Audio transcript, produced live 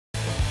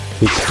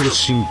北斗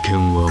神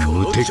拳は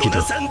無敵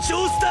だ。山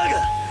頂スターが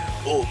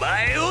お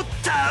前を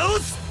倒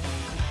す。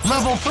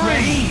Level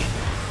 3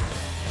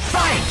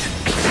 Fight。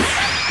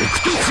 北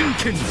斗神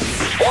拳。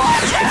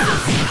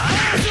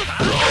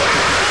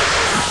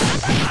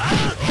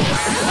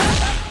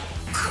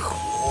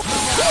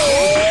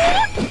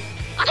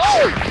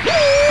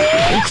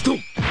北斗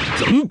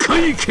斬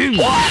開拳。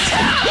北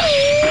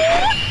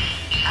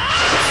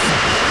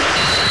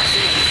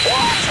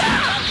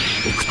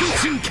斗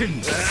神拳。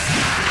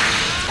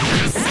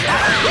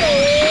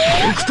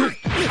北斗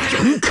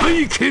斬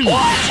開拳。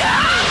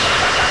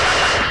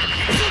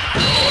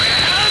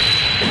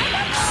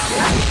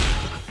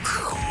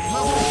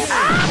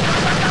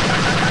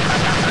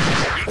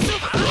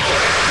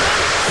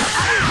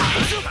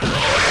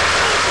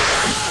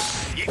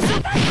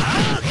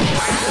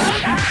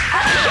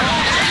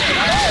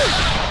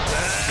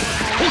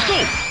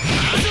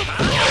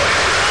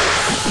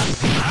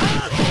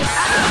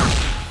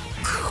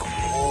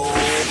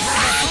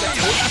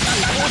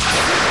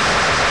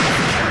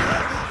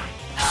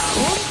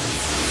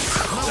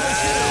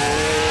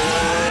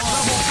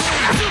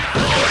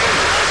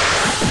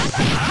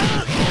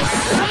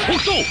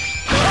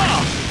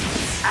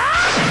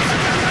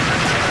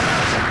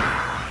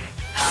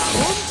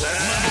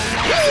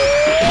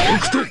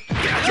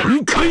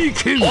斬開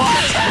拳。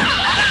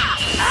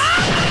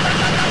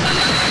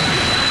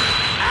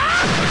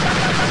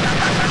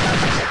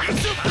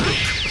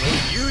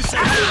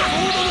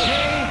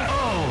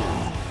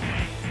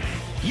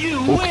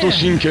北斗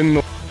神拳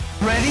の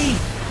Ready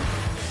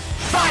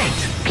Fight。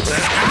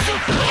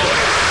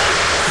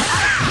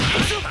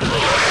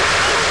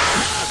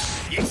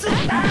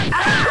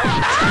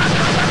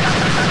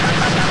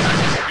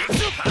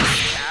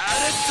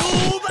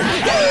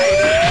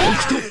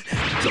 北斗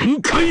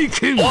斬開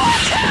拳。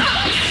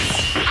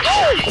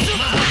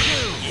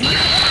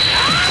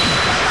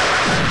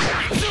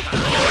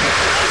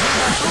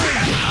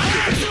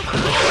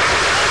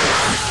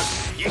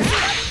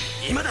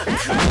今だ。北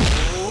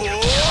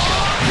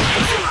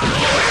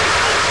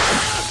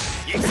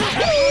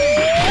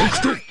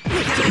斗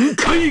斬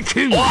開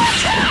拳。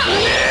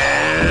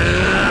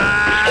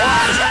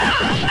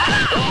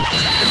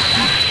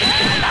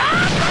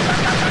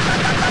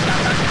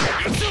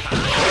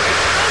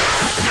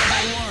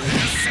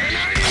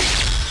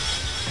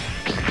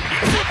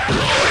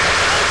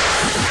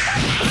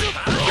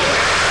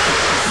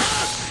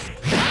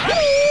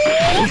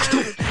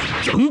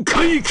斬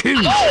開拳。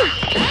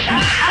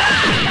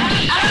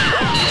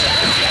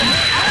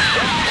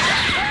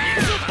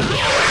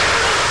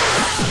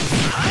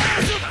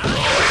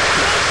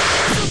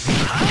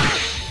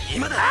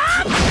今だ。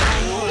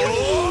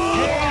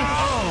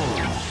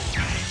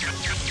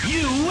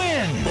You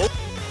win.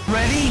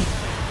 Ready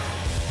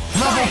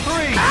Level 3。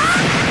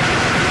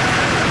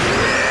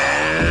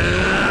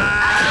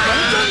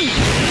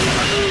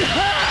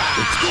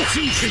 北斗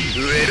神拳。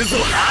植えるぞ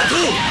ハート。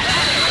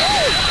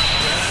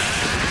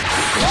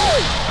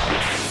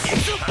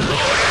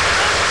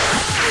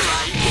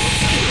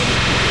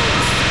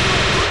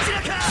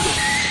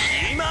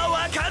今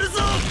わかるぞ。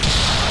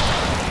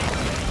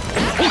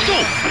北斗。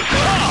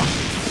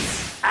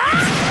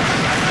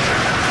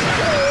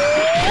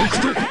北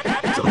斗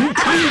斬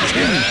開拳。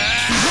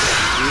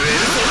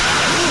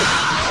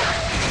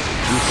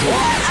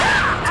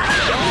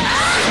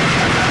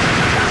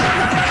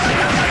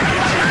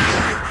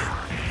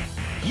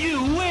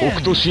北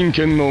斗神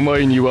拳の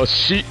前には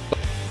死。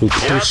北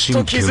斗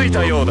神拳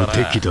は無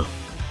敵だ。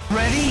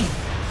 Ready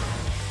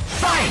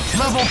Fight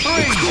Level 3。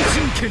 北斗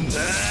神拳。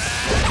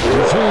五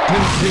条転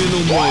生の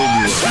前に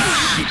は死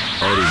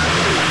あるま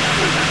で。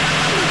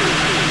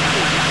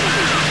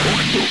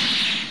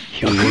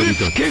終わり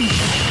だ。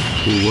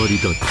終わり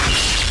だ。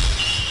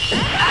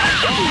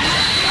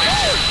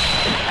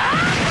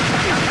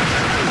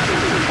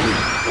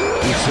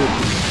嘘。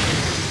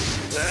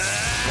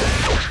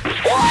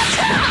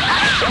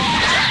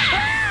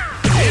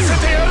見せ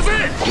てやるぜ。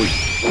来い。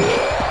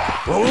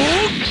おお。許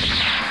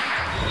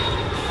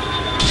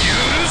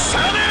さ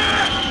ね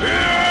え。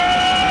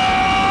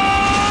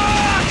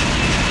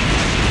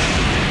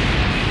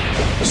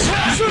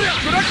そりゃ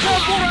クラッカー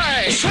ボラ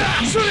イ。そり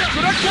ゃク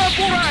ラッカー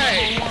ボラ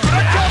イ。クラ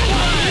ッカーボ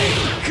ライ。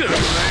くら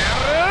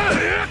や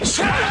る。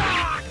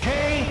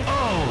KO。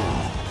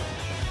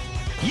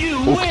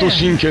 北斗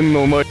神拳の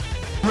前。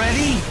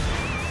 Ready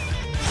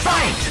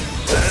Fight。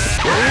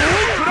 ク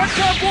ラッ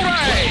カーボラ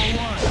イ。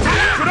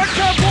クラッカ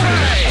ーボラ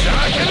イ。だ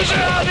けじゃ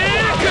ね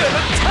えく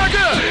ったく。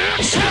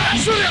そ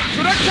りゃ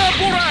クラッカー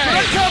ボライ。クラ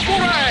ッカーボ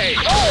ライ。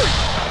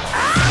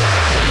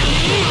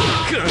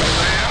くらや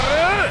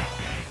る。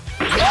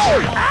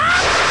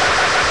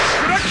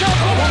クラッカー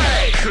ボラ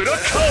イ。クラッ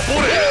カーボ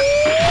レ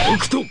ー。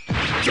北斗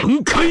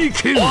斬開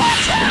拳。北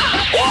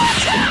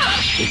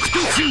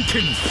斗神拳。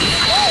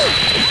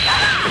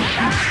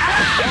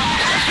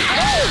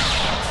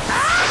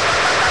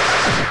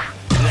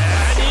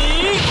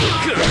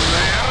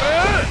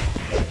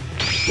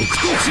北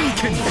斗神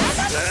拳。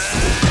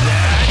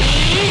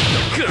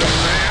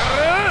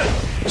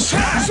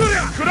そりゃ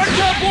クラッカ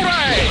ーボラ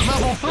イ。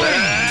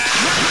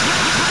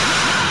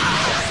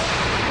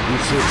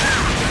北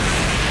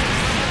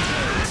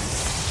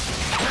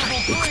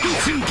斗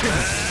神拳。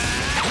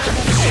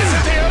見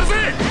せてやるぜ。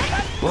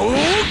おお、許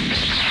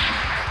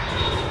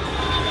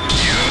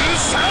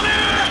さね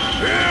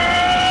え。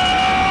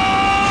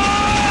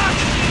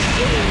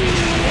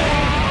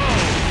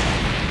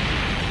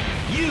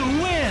You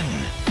win!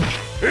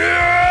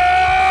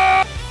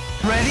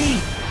 Ready?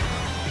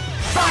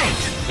 Fight!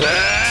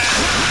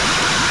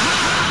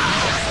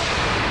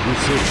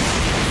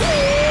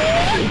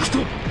 北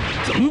斗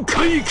残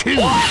骸剣。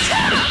北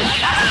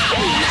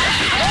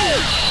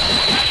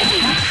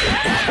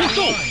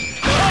斗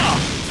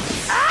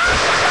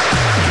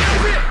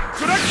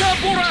クラッカー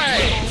ボライ。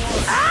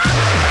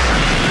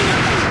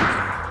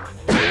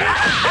ク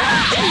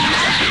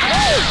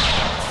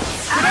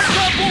ラッカ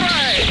ーボラ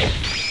イ。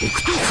北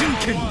斗神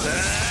拳。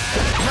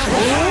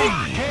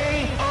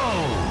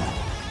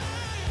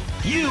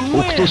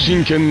北斗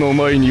神拳の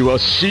前には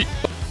死。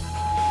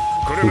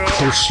北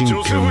斗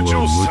神拳は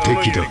無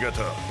敵だ。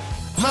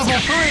Level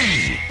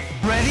 3!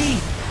 Ready?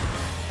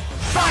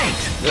 Fight!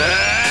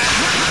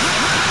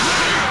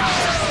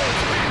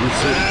 う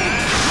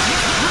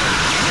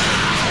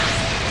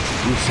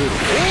せろ。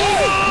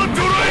ド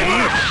ライ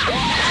ブ。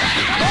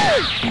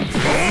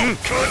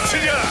こっち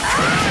じゃ。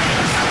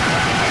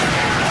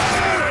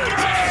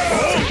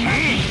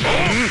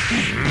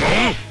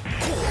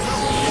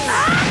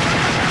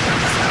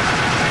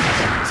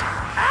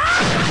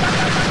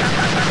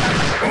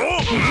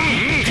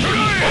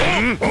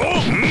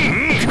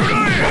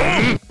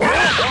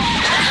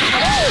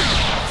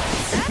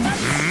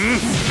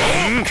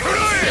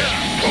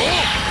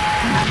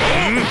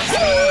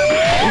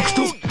北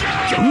斗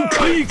残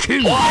骸剣。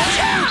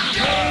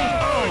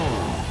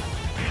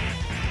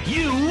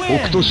北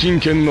斗神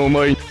拳の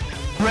前に。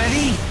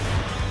Ready?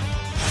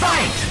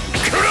 Fight!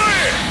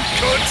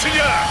 こっちじ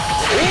ゃ。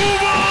オー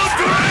バー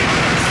ドライ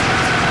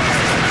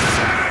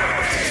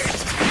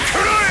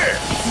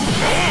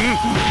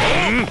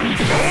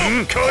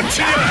ブ。こっち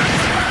じゃ。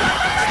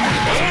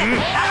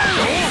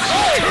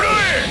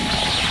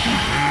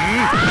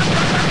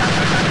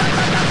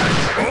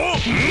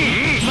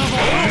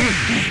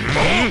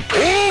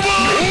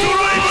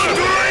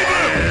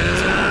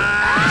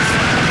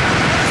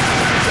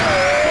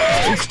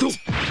北斗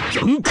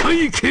残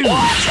骸剣。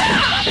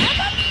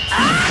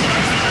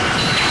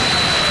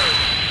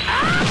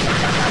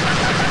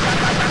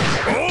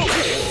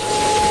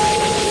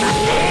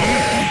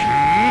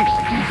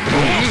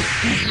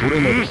それ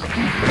まで。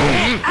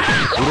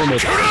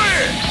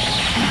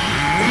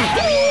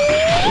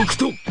北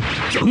斗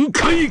残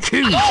骸剣。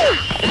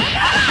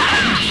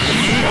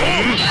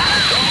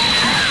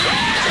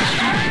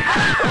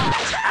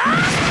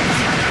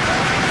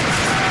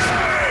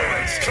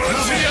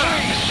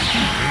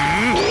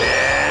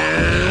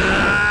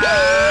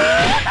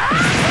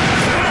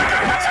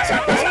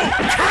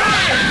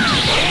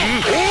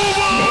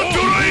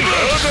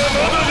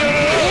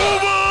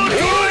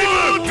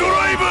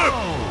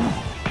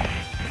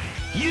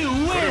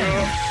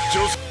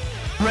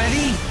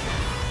Ready?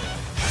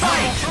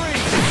 Fight!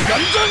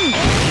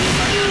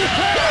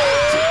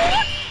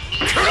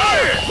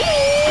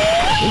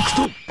 北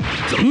斗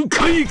残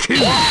骸剣。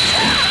北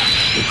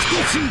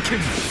斗神拳。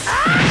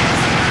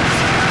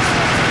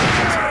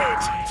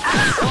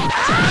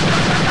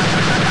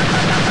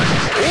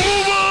オ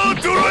ーバー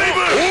ドライ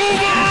ブ。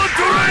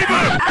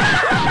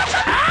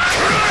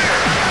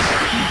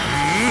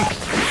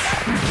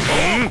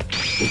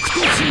北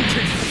斗神拳。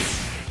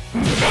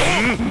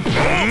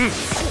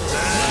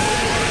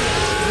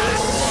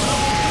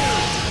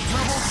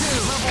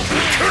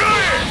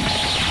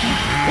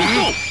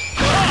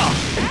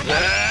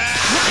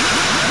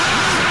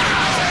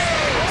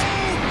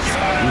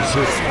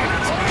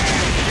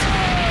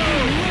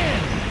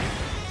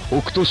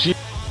北斗神。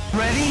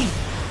 Ready?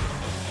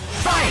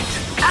 Fight!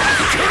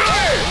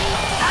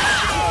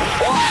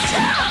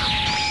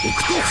 北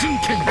斗神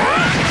拳。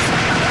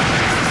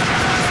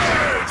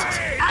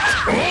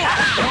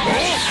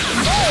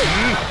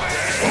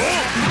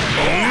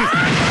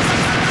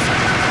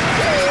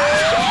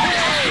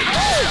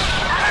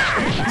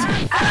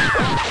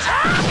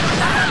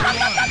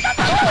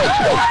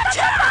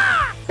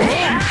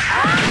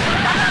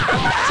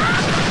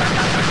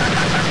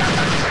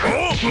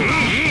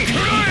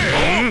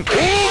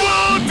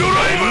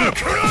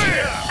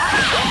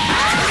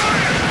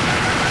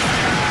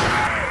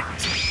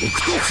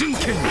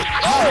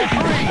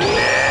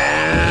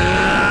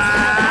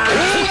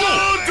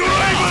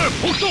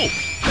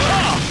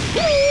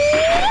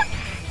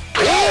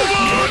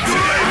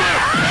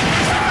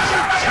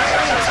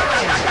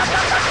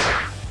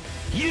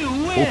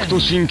北斗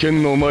神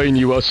拳の前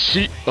には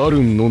死あ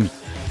るのみ。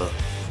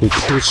北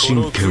斗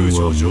神拳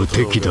は無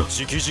敵だ。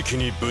直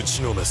々にぶ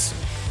ちのめす。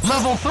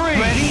Level 3.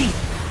 Ready?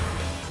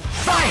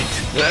 Fight!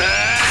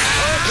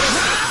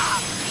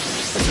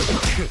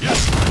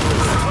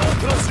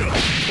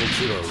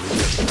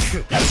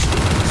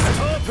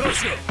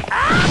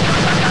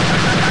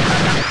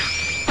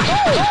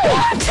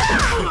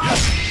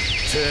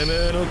 てめ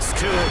えのツ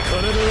ケは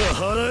金では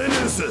払えね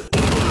えぜ。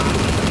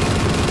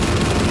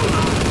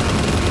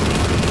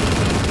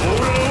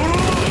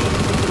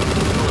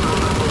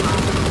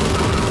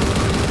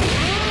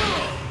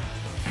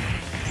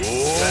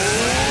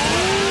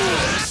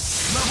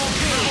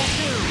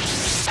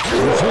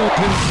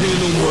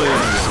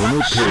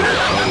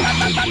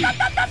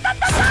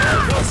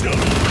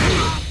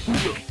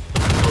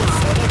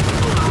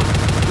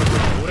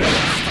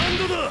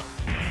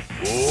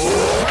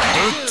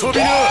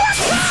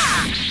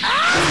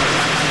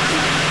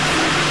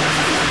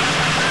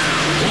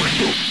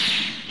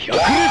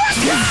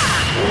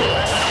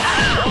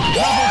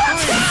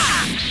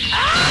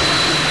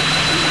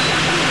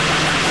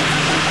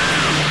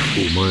お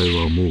前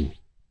はもう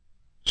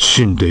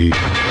死んでいる。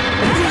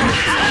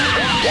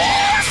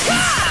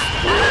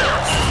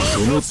そ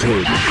の程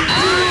度。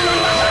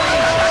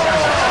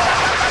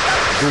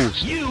どう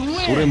して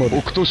それまで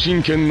僕と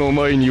真剣の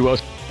前には無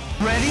法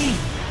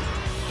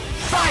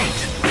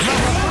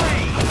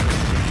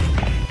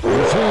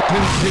転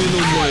生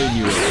の前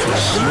には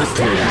その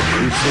程度。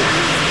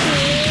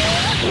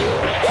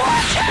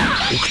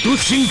僕と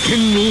真剣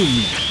の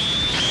み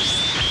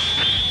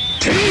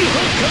天破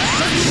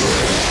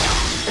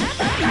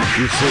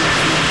嘘。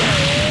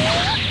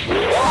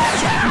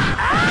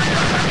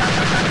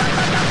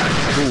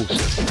どうし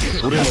て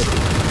それまでぶっ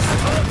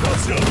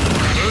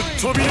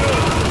飛びな。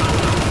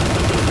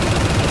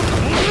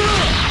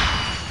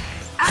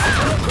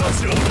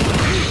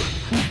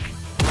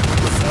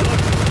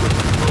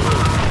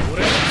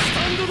俺はスタ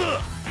ンドだ。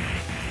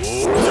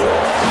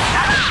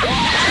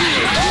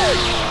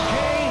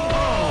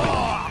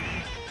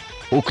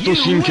北斗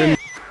神拳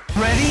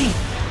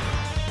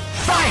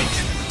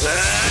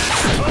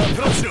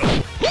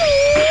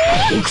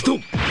北斗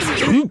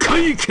4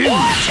回拳。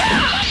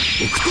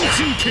北斗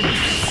神拳。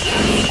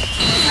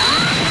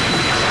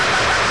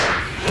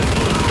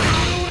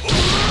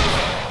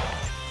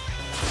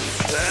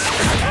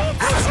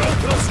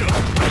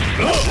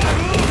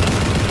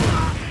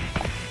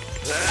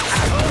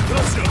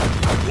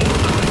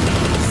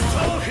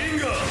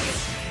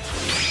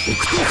北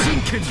斗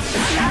神拳。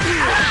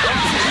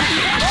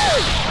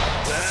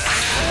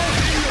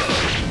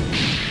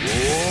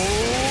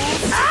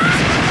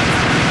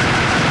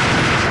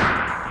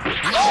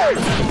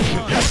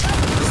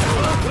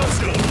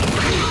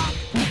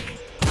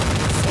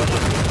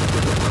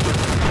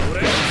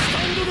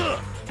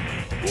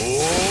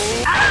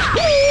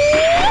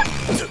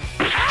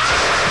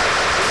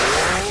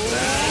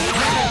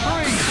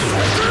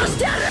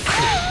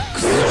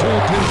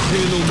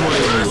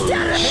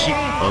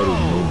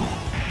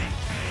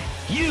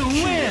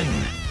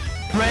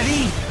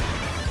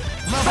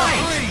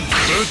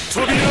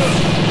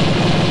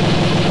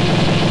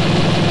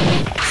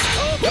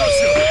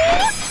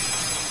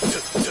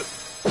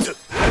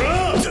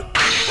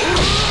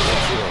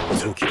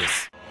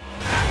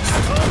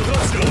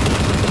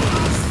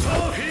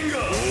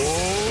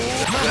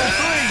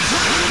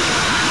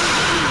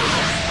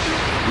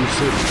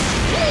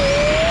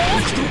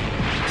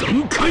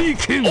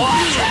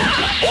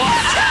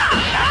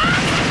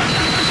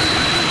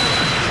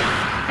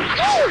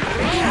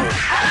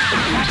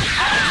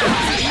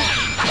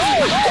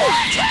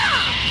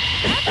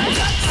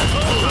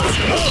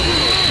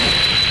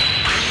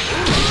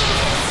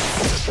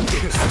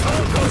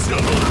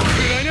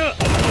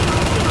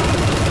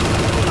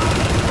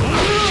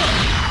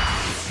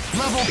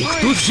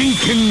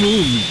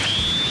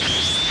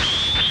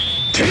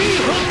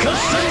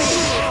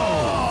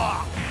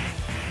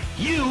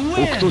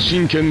北斗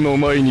神拳の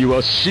前に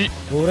は死。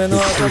俺の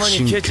頭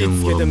にケチ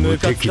つけてム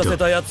カつかせ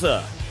たやつ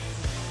は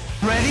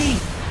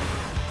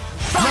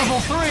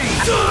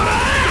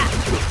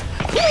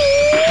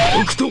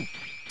北斗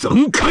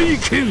残海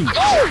拳。北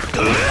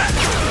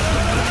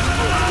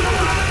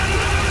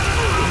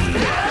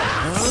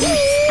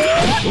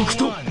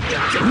斗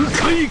残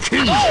海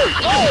拳。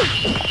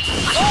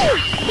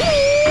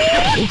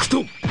北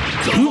斗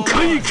残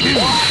海拳。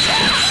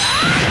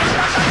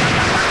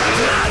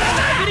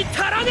殴り足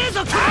らねえ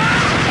ぞ。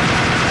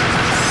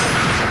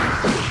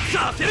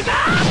させるか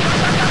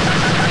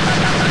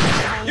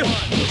よ。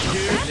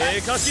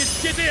寝かし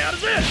つけてやる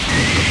ぜ。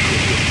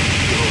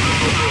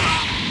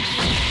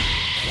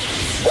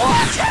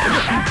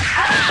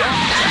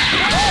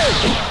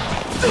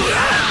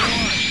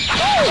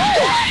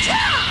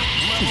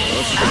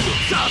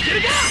させ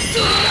るか。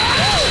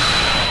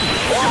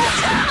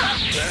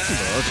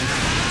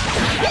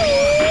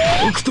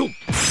北斗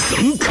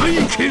残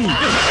海拳。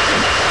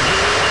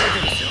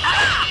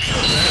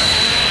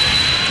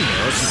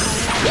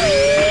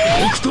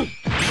北斗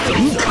残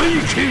海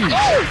拳。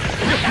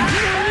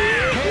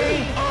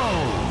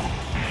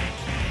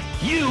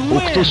北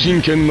斗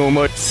神拳の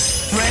前。クレ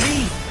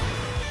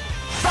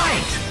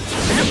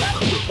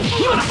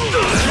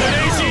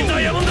イジーダ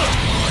イヤモンド。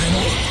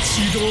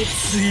自動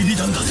追尾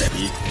弾だぜ。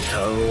一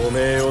旦おめ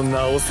えを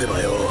直せば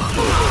よ。これ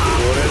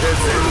で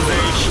全然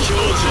卑怯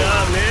じゃ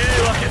ね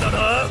えわけだな。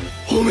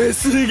おめえ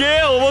すげ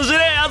え面白い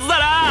やつだ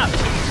な。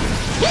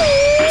北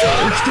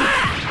斗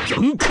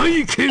残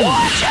海拳。北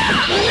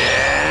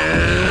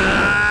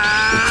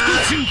斗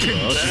神拳。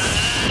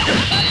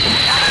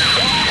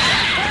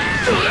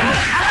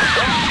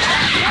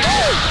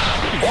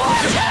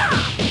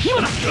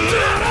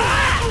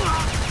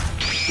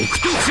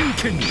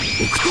拳、北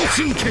斗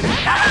神拳。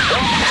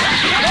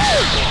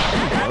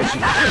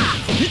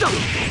見た。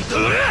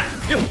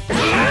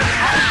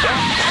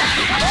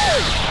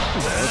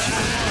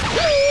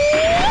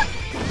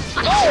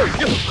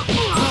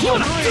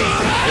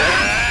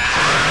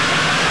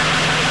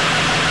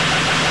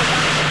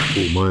お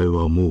前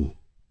はもう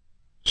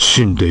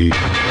死んでいる。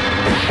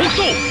北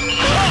斗。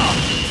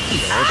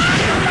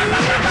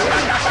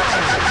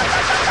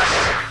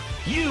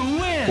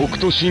北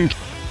斗神拳。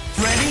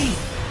Ready?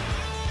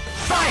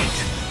 Fight!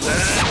 北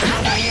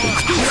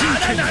斗神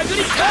拳。殴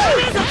りか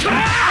めぞ。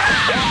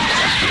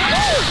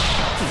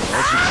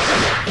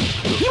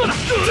今だ。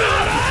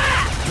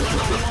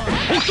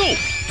北斗。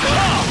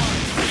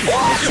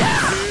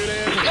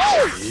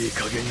いい加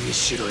減に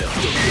しろよ。て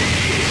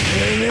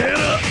めえら。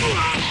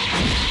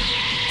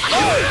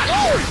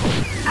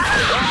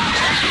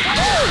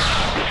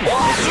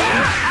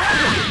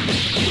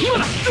今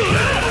だ。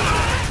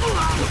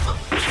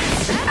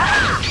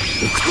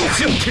北斗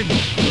神拳。いい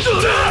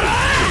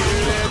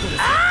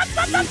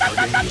加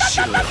減にし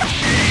ろよ。てめえら。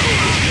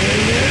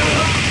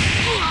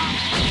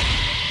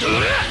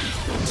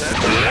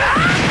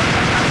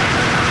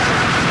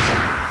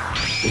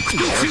北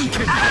斗神拳。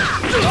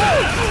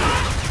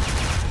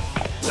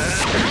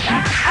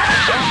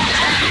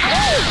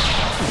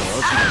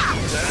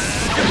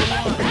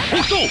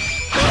北斗。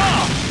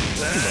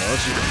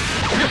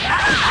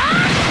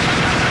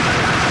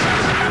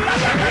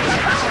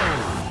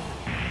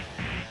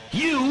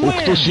北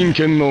斗神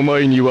拳の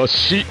前には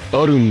死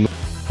あるの。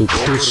北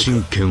斗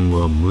神拳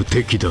は無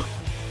敵だ。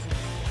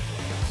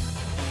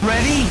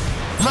Ready?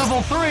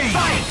 Level 3!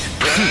 Fight!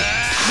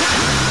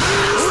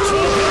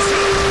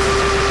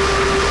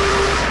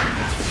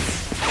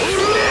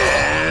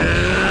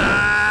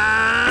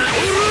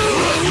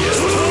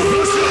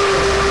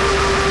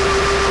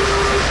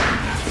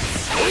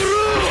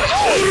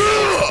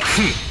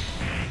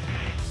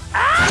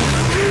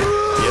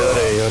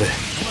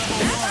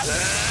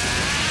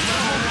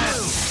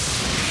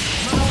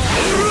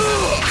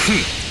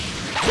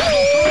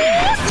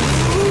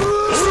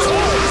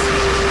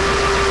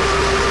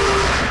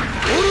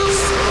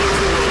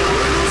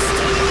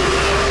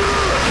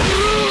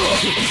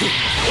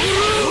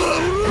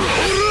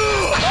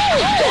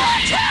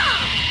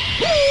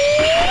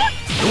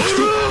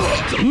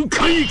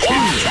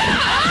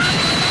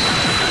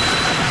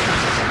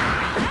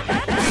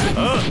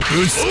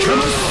 ぶちか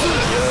ます。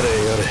やれ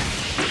やれ。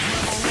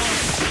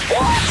北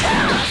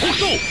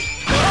斗。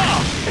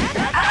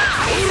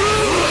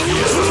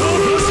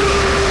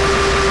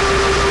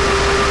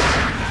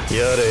や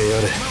れや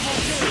れ。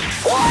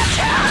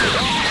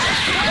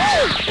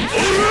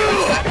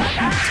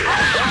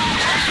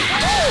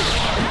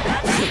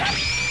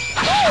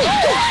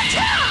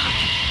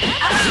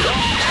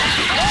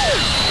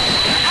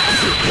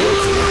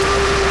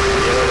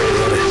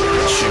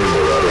趣味の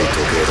悪い時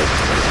計だっ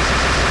た。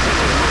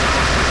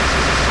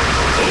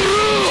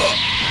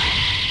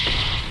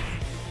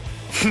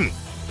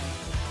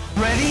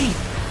Ready?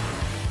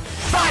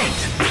 Fight!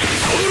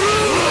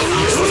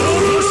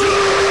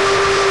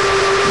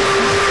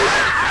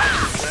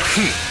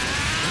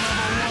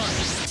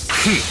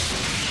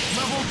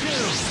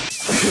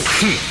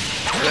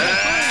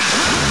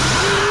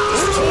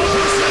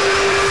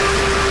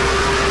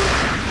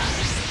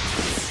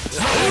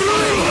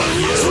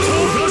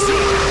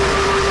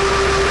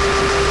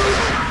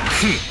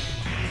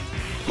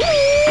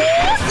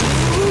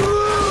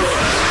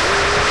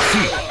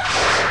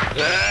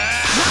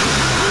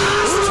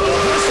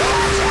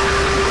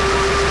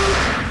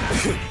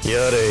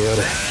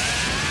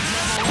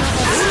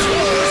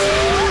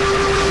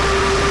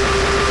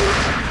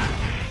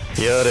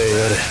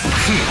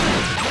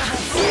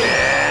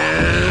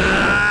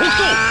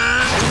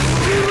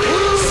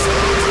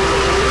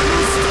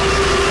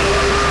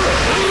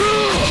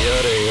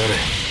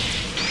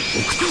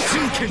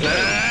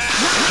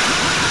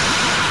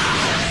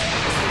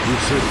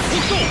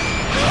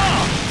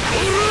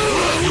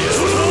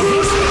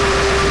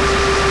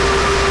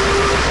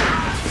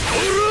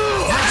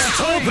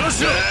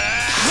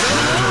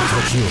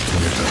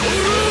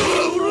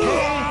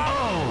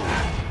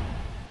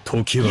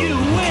時は動きま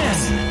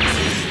す。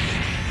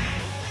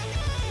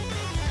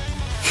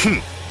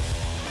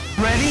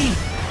Ready?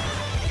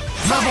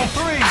 Level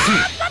 3!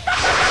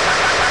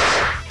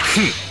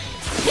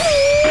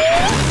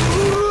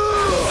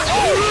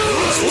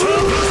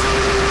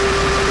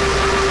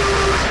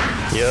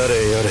 やれ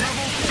やれ。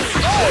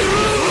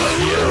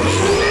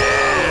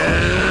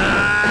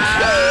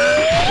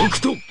北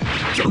斗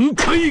4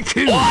回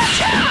拳。趣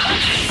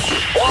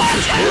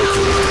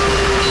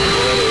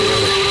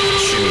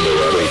味の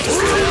悪い時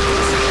計。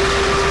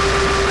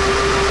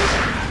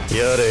や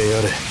れや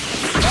れ。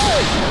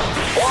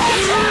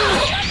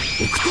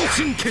北斗神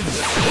拳。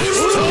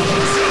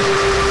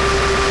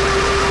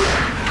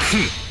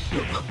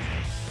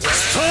ス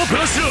タープラ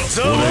ッシュ。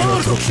俺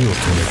が時を止め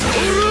た。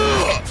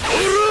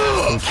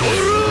時は動き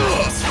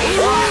ます。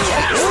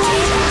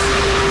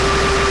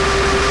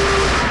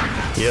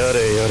やれ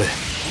やれ。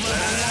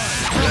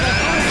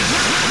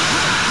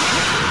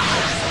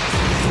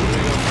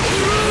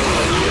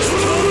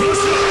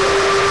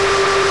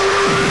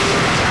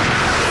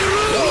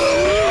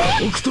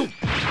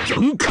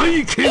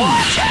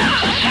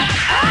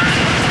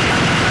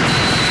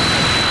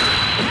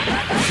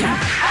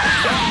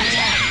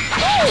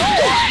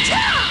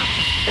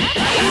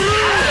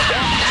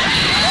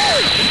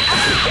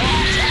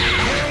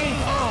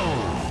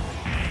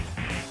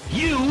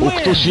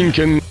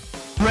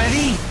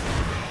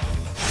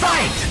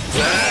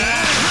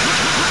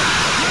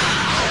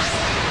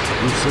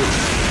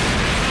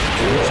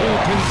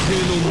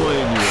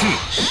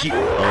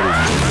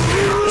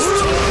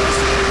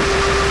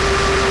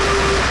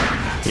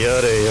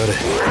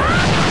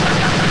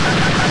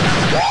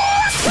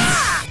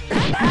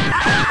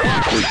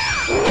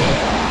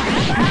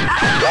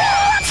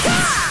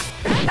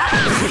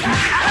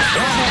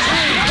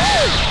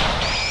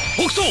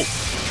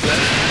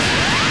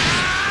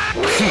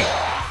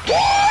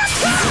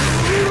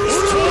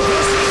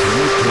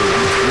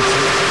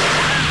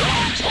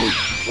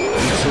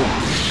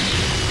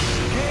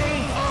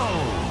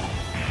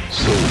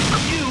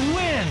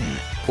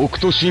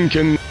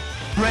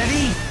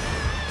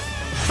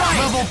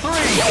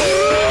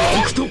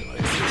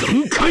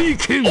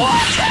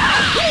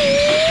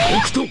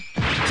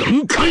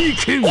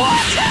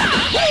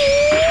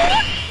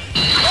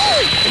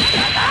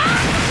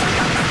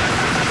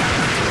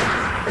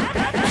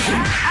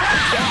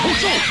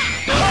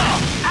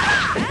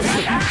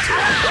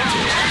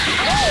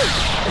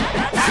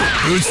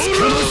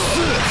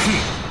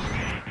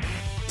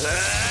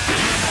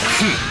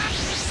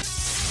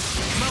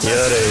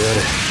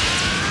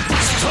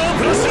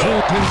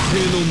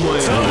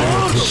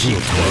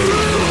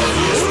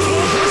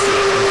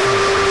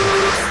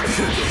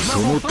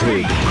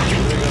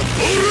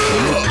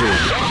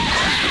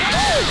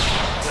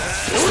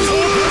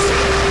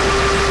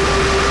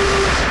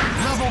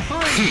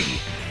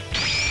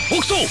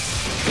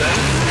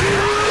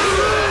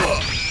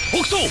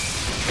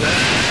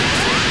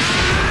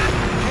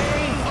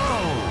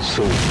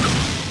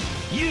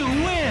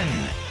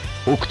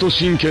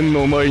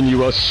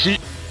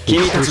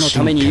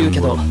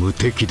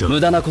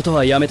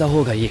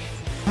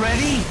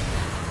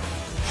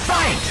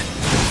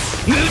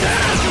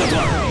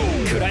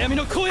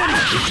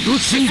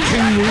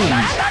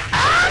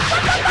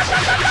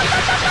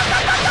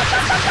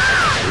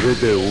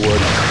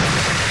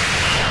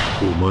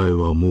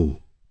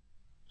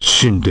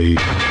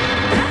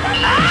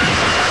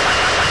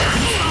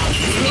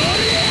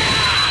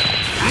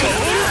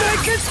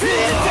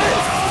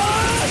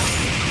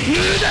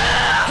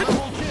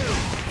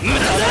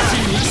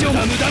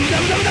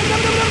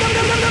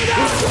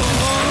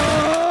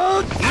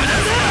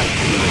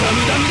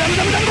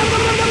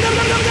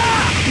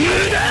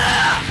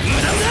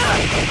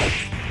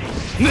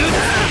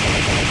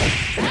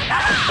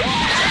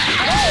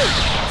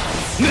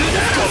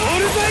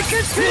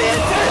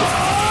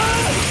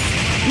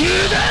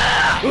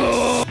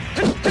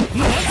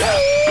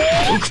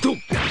北斗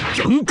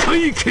4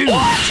回剣。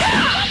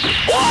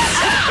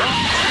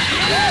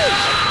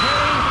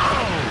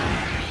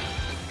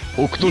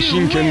北斗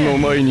神拳の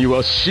前に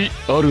は死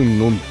ある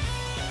のみ。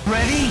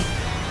Ready?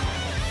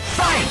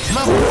 Fight!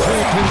 北斗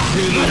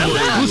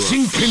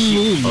神拳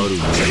のある。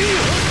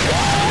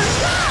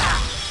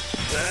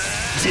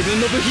自分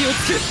の部品をつ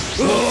け、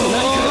もっと何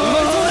かが生ま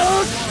れそうだ。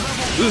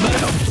生まれ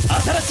ろ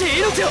新しい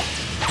命を。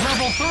北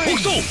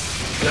斗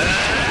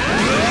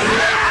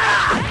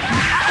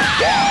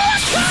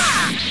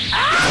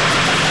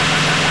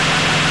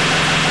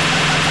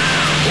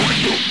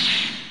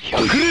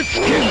百裂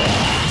剣。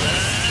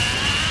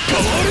ゴー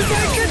ルドエ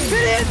クスペ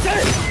リエンス。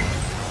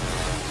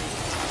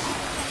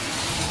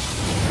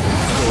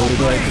ゴール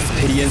ドエクス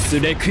ペリエンス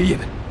レクイエム。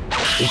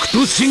北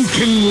斗神拳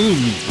のみ。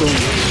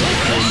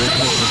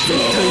絶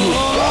対に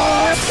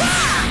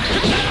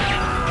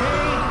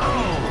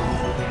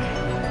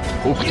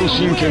北斗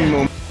神拳の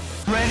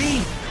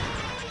Ready?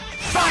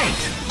 Fight!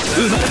 生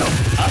まれろ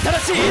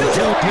新しい命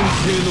を。天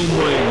帝の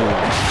前には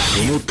そ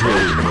の程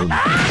度のみ。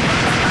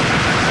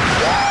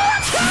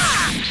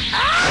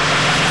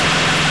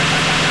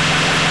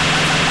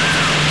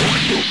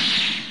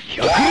百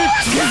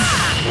裂剣。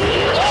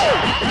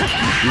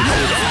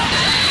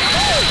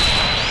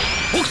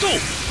北斗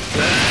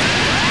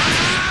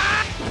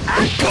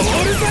ゴ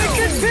ールドエク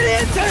スペリエ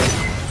ンス。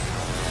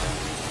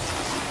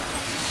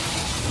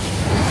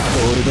ゴ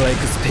ールドエク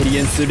スペリエ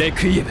ンスレ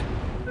クイエム。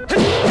どん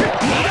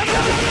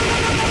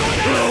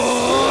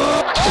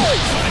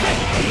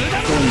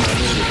な能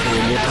力を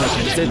持た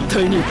ず絶対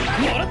に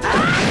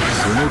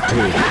その程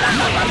度。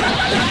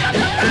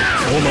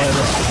お前は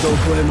ど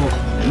こへも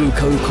向か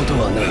うことは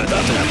ない。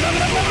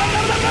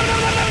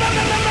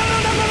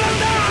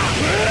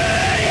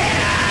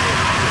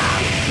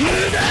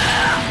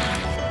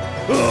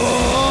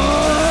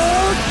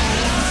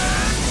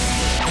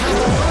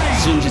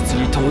真実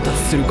に到達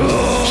することは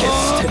決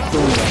してど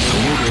んな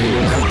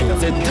能力も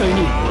絶対に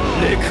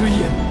レクイエ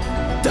ム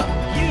だ。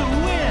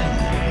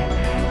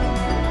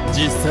実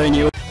際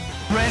に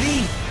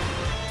Ready?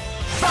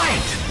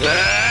 Fight!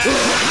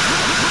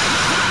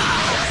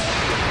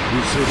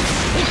 見せる。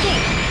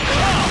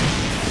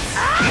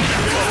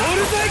ゴール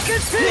ドエク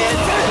スペリエンス。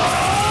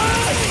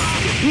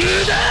無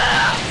駄。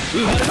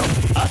生まれの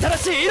新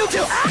しい命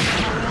を。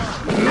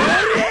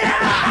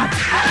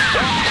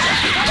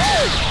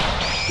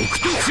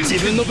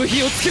自分の部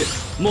品をつく。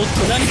もっと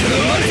何かが生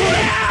まれそうだ。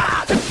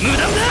無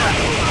駄だ。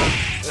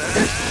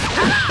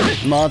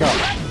まだ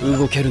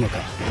動けるのか。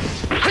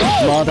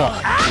ま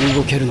だ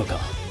動けるのか。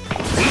無駄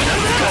だ。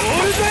オ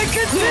ールバイク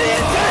スリー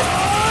ト。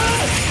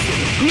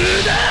無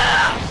駄。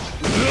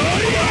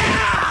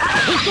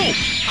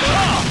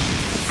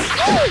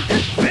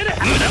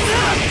無駄だ。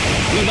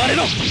生まれ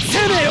の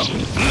生命よ。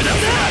無駄だ。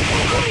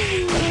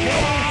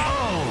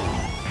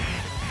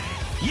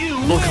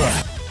僕は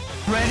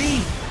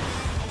Ready?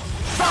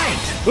 Fight!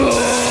 生ま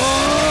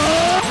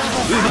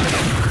れの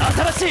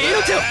新しい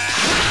命を。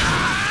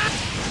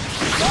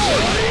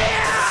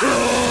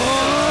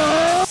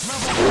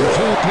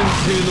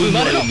生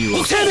まれの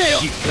生命よ。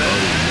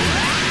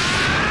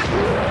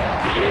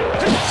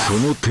その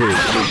程度嘘。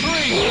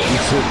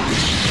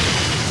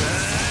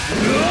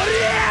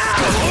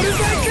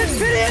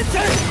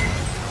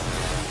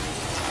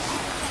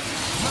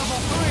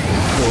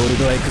ゴール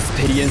ドエクス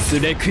ペリエンス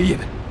レクイエ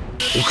ム。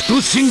北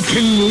斗神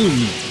拳の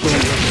鬼。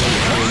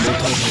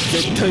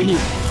絶対に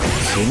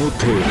その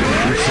程度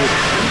嘘。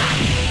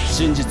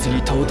真実に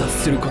到達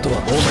することは、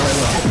お前は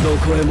ど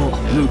こへも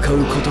向か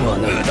うことは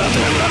ない。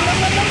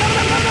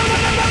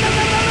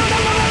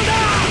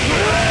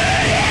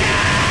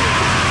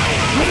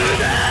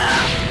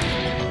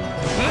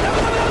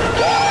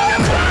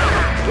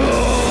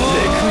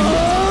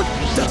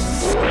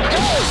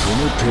その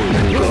程度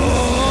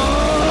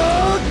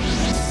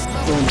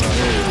どんな霊を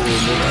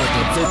もらう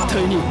と絶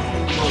対に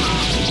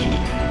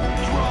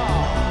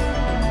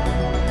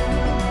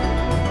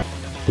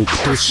北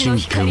斗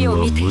神拳は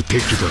無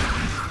敵だ。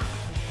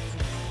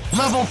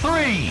Level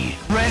 3!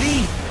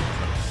 Ready?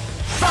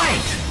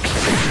 Fight!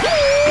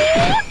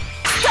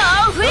 スタ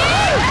ーフィー。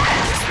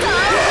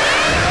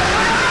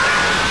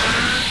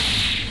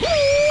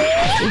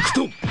北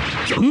斗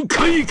限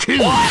界拳。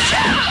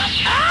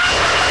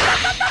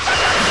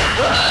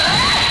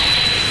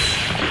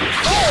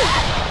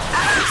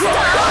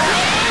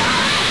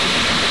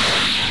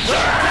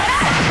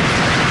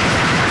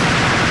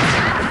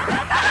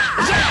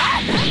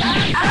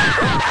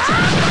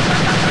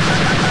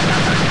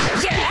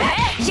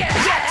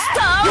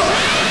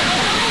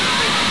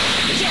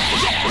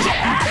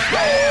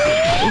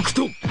北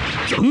斗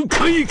限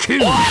界拳。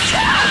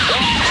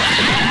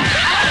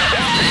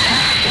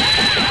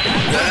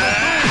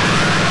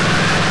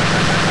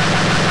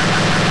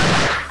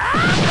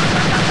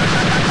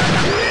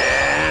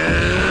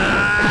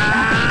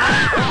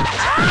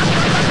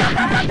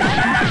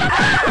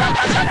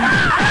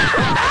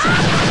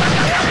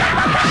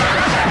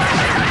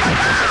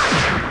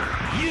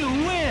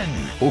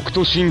北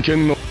斗神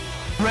拳の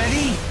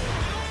Ready?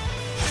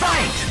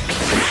 Fight!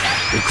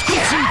 北斗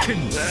神拳。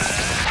ス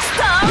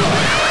ターフィー。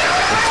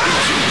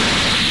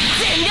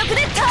全力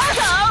でター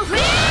フィ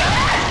ー。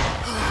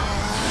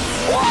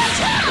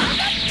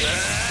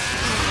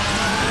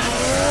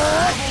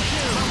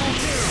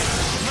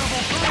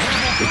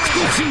北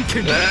斗神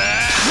拳。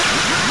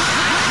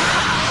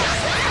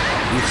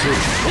嘘。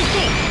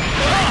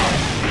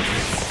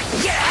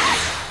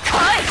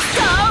はい、ス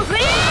ターフィ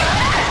ー。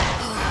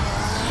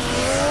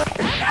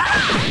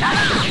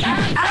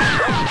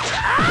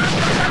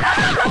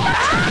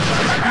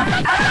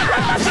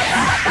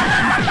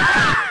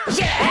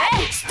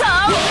スター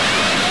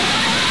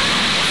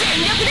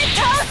全力で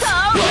ターサー。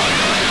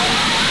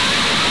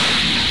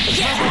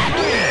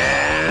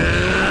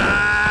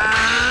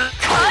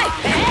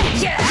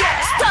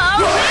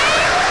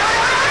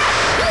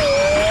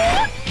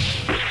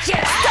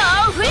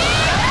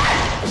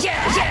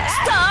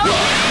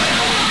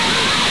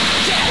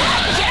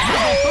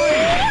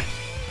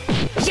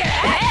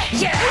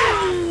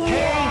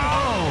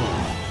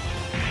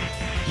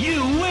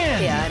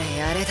やれ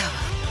やれだわ。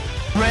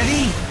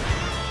 Ready?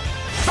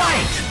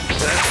 Fight!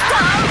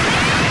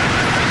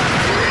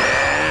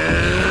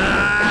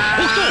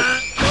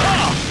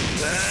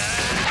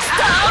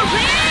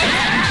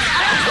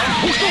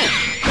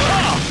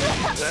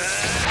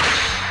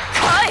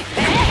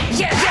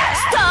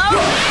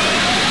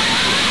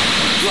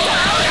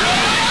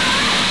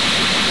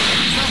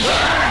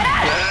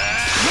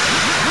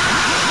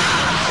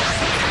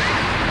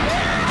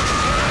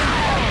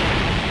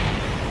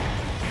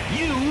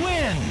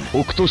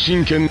 北斗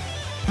神拳。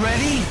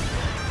 Ready?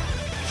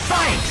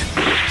 Fight!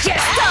 ス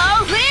タ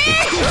ーフィー。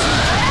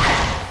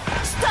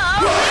スター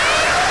フィー。ス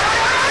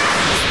ター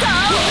フ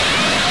ィー。ス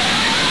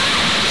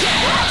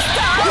タ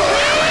ーフィー。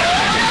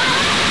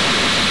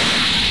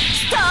ス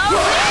ターフ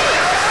ィー。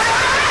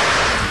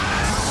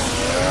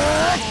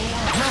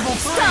ス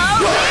ター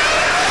フィー。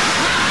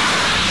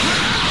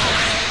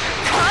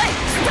はい、ス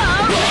ター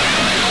フィー。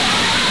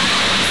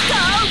スター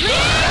フィー。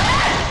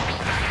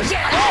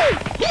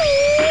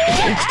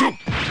北斗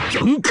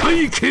限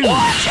界拳。北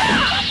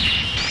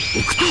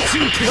斗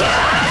神拳。ス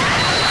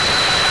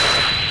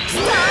ターフ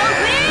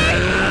ィー。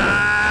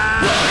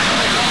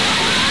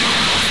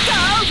スター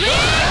フィー。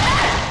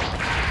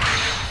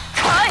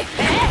はい、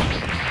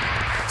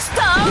ス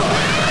ターフィー。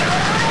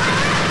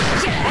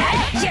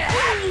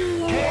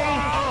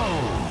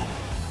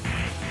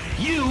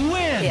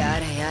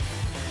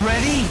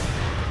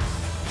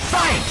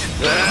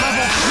再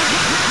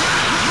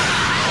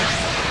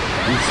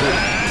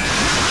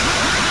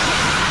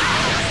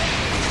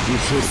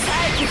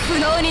起不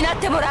能になっ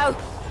てもらう。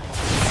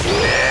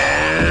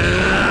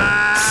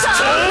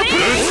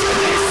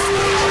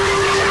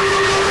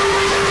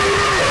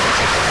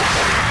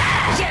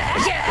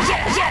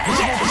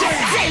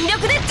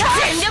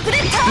全力で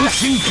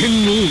真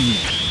剣の海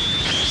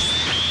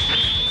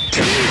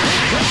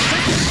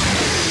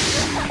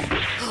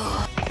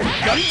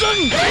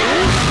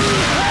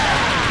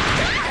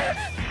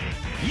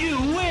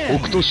北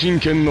斗神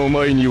拳の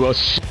前には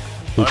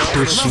北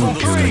斗神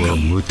拳は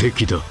無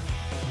敵だ。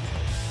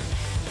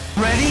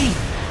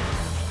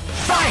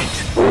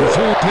無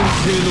双転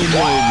生の前に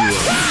は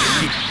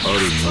ある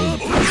のみ。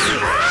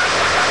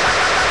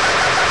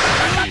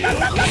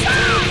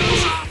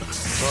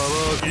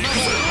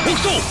北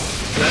斗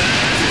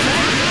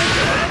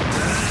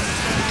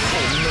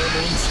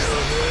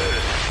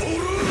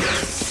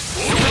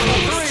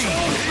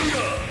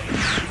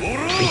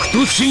北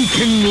斗神拳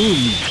の海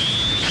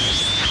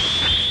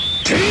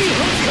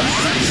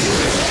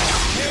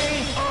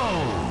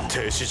停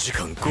止時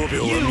間5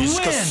秒は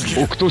短すぎ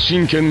る。北斗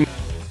神拳ス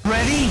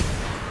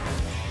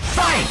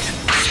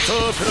ター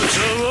プラチ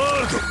ャーワ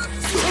ールド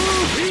スター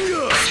フィンガ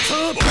ースタ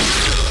ープラ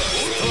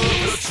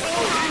チャー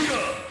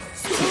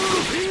スター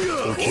フィンガ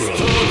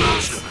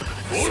ース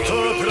タ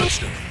ープラ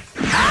チャー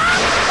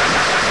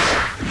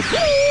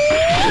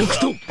北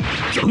斗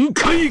4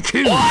回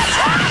拳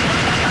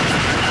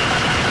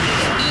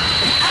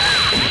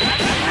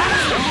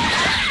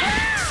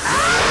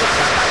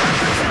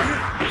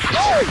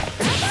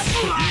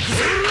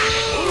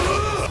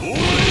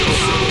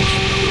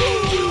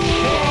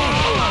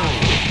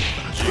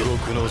地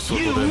獄の底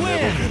で寝ぼけな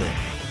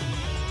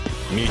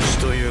道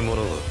というも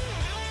のは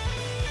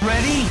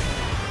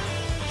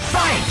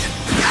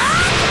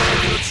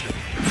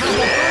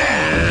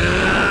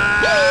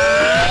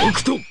北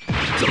斗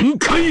3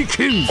回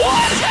拳北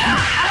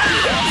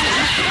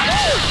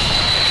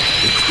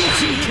斗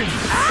神拳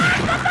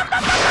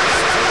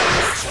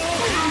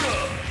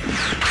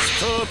ス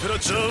タープラ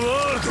チャーワ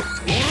ールド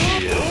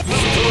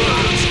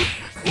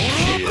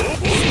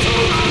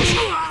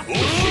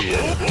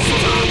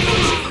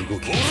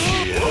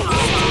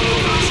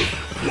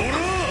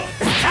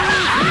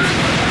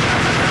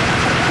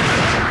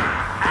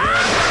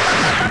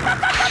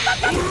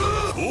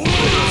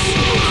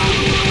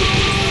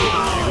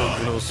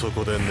そ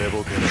こで寝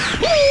ぼけな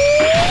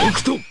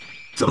北斗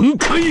3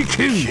回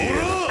拳道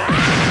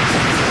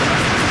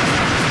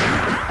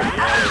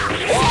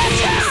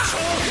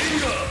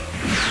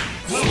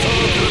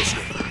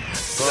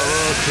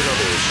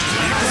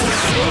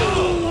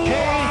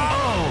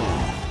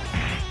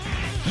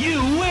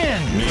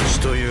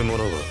というも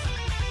のは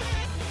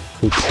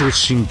北斗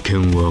神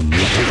拳は無敵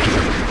だ。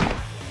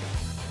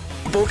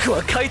僕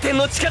は回転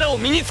の力を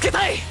身につけ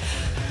たい。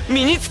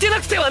身につけな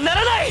くてはな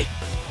らない。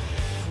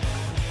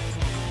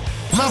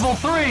Level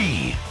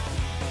 3.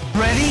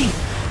 Ready?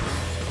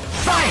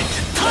 Fight!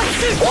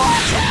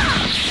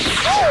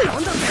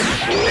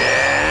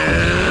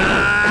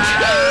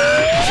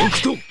 北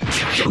斗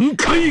4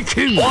回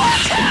拳北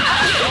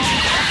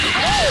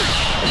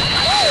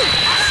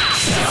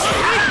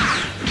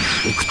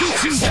斗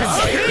神拳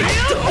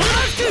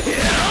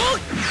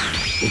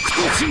北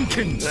斗神拳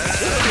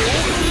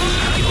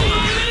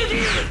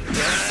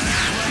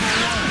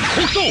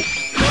北斗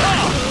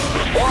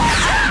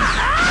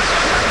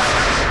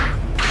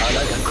穴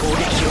が攻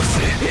撃をす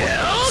る。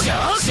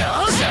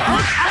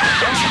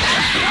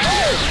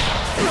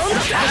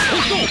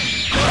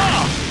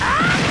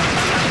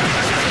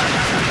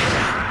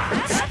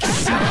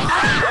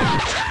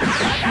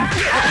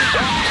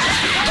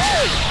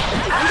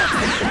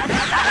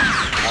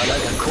穴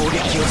が攻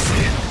撃をする。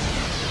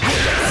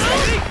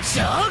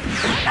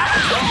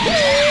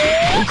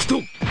北斗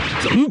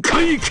3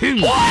回拳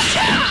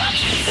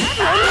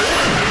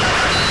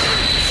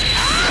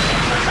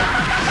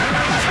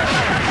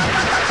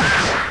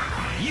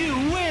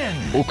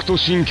北斗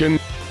神拳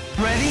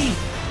Ready?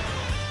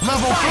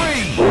 Level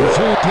 3. 無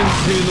双転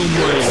生の前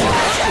に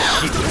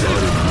死があ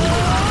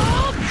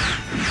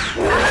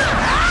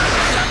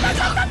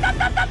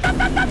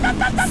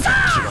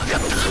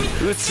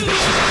る撃つべき。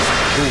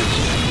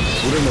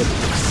それまで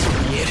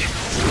見える。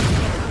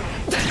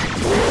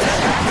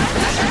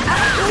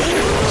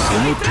そ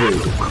の程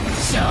度か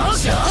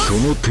そ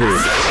の程度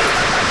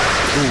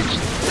そ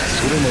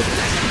れまで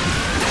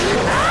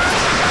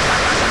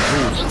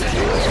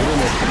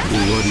終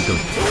わりだ。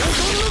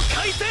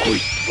来い、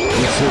嘘。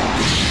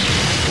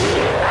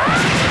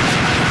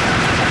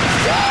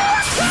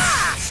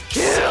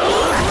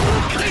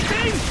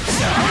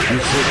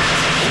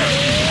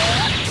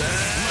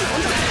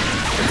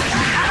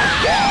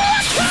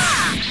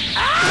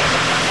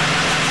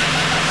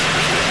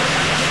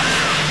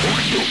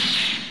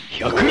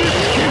100円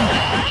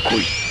来い。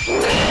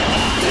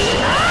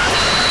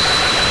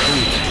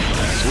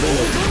それは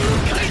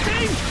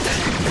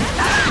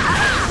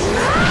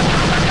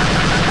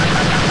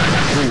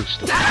どうし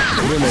た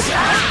それまで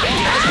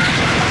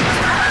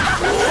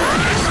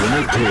その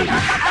通り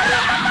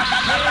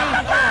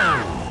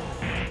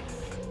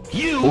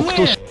You 北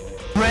斗 win.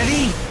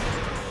 Ready?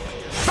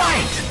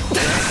 Fight.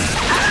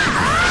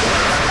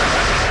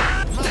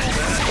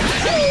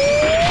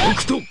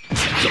 北斗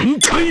全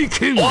開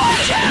拳。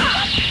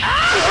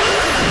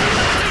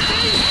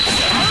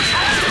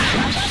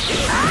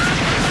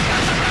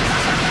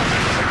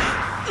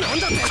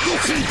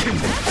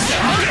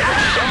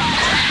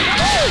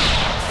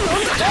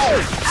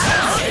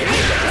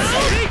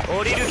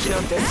降りる気な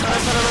んてさら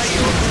さらない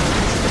よ。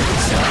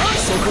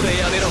そこで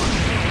やめろ。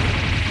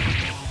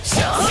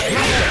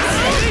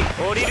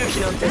降りる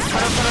気なんてさ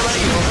らさらな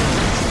いよ。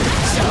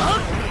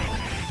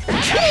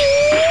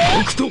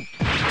北斗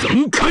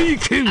全開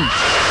拳。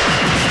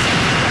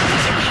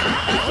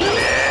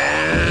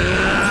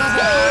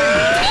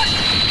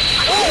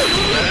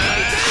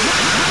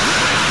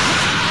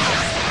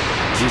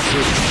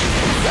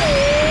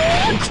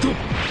北斗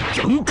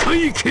全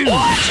開拳。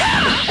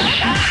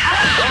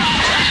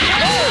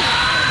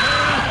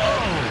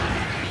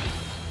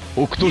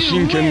北斗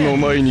神拳の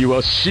前に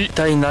は死。一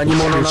体何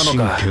者なの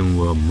か。神拳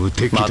は無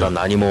敵だ。まだ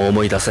何も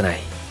思い出せない。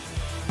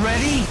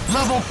 Ready?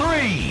 Level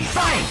 3.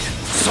 Fight.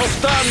 ソ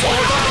フトアンド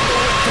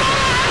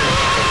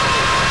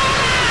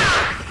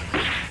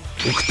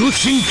北斗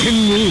神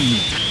拳の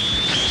み。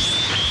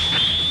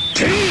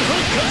シ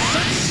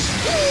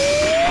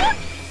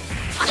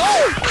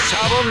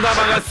ャボン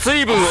玉が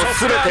水分を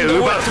全て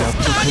奪う。ソフ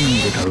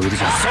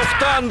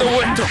トアンドウ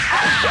ェット。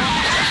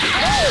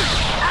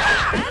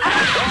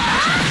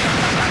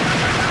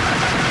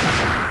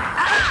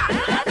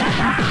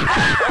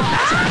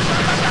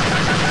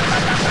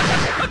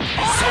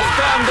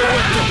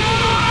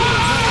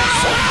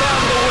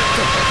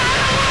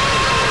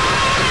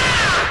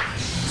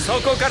そ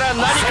こから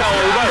何かを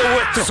奪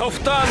う。ソフ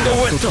トアンドウ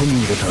ェット。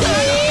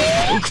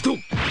北斗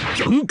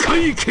全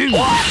開拳。北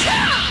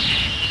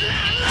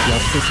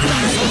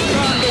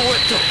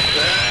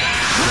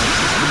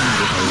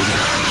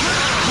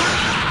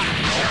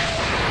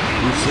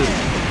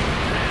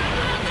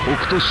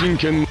斗神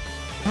拳。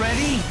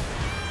 Ready?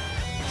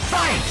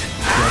 Fight.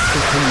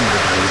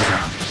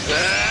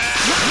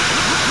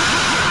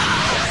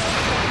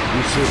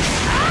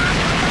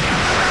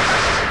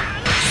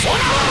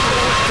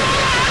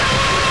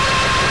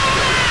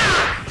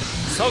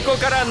 そこ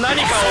から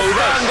何かを奪う。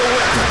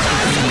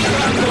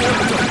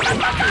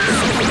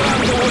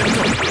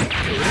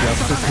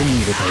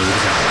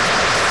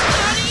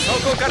そ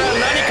こから何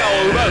かを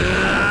奪う。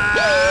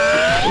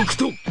北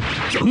斗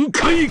全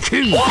開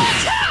拳。ソ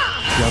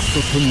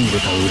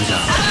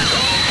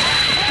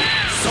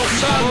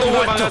フトアンドウェ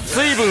ットが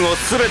水分を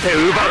全て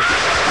奪う。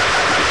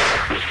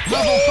ソフト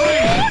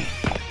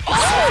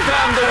ア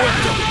ンドウェッ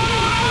ト。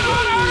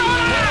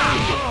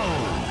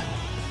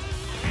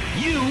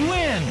 You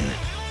win.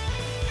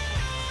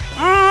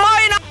 う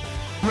まいな。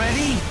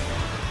 Ready?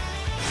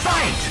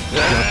 Fight.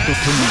 北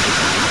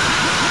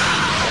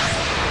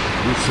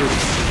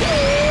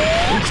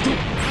斗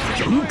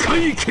全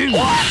開拳。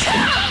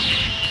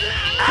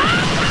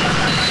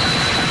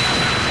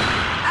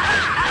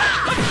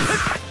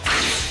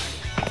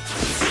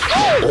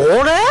俺？ソ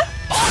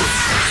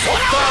フ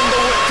トアンドウ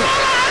ェット。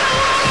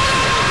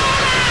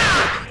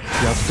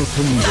ソフト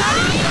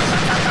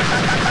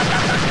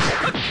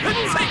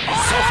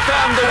ア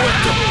ンドウェッ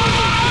ト。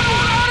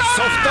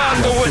ソフトア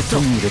ンドウェット。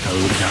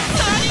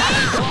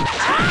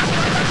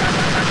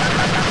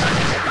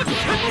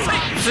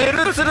ツ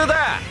ルツル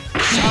だ。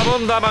シャボ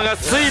ン玉が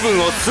水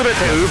分を全て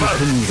奪う。ソ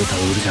フ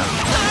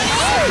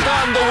ト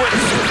アンドウェット。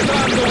ソフ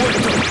トアンドウェッ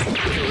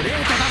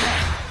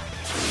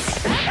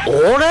ト。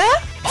俺？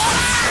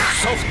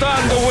ソフトア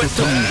ンドウェット。ソフ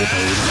ト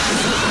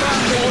アン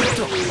ドウェッ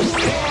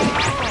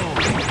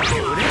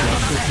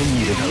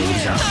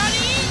ト。